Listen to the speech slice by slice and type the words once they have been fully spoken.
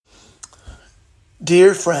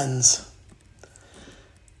Dear friends,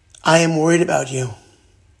 I am worried about you.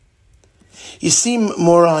 You seem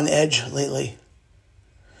more on edge lately.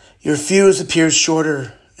 Your fuse appears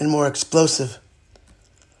shorter and more explosive.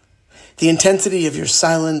 The intensity of your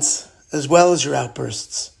silence, as well as your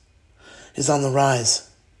outbursts, is on the rise.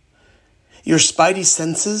 Your spidey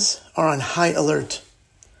senses are on high alert.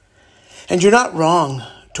 And you're not wrong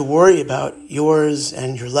to worry about yours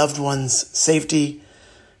and your loved ones' safety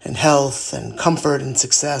and health and comfort and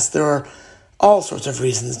success. There are all sorts of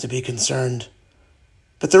reasons to be concerned,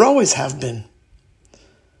 but there always have been.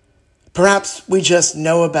 Perhaps we just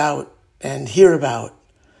know about and hear about,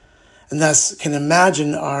 and thus can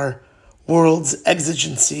imagine our world's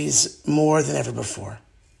exigencies more than ever before.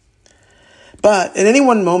 But at any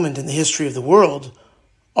one moment in the history of the world,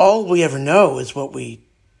 all we ever know is what we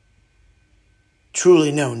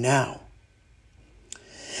truly know now.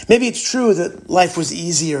 Maybe it's true that life was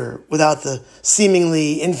easier without the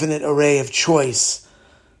seemingly infinite array of choice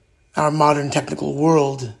our modern technical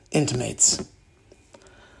world intimates.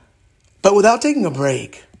 But without taking a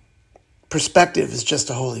break, perspective is just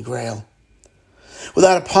a holy grail.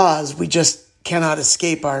 Without a pause, we just cannot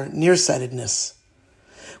escape our nearsightedness.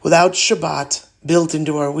 Without Shabbat built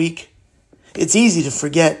into our week, it's easy to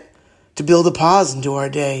forget to build a pause into our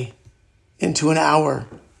day, into an hour,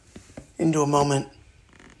 into a moment.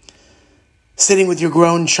 Sitting with your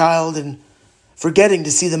grown child and forgetting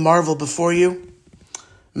to see the marvel before you,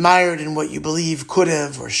 mired in what you believe could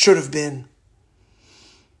have or should have been.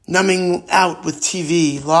 Numbing out with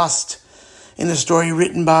TV, lost in a story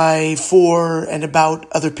written by, for, and about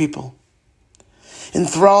other people.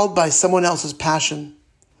 Enthralled by someone else's passion.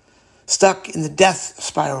 Stuck in the death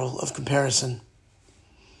spiral of comparison.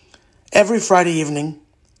 Every Friday evening,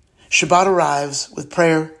 Shabbat arrives with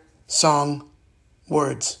prayer, song,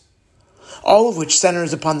 words. All of which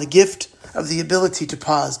centers upon the gift of the ability to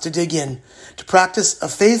pause, to dig in, to practice a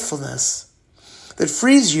faithfulness that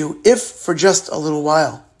frees you, if for just a little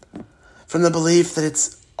while, from the belief that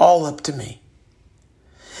it's all up to me.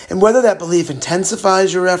 And whether that belief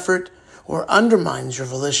intensifies your effort or undermines your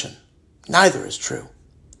volition, neither is true.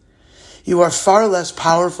 You are far less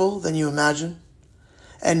powerful than you imagine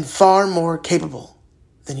and far more capable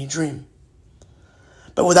than you dream.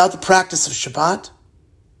 But without the practice of Shabbat,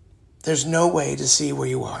 there's no way to see where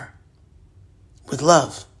you are. With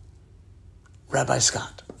love, Rabbi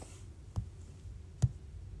Scott.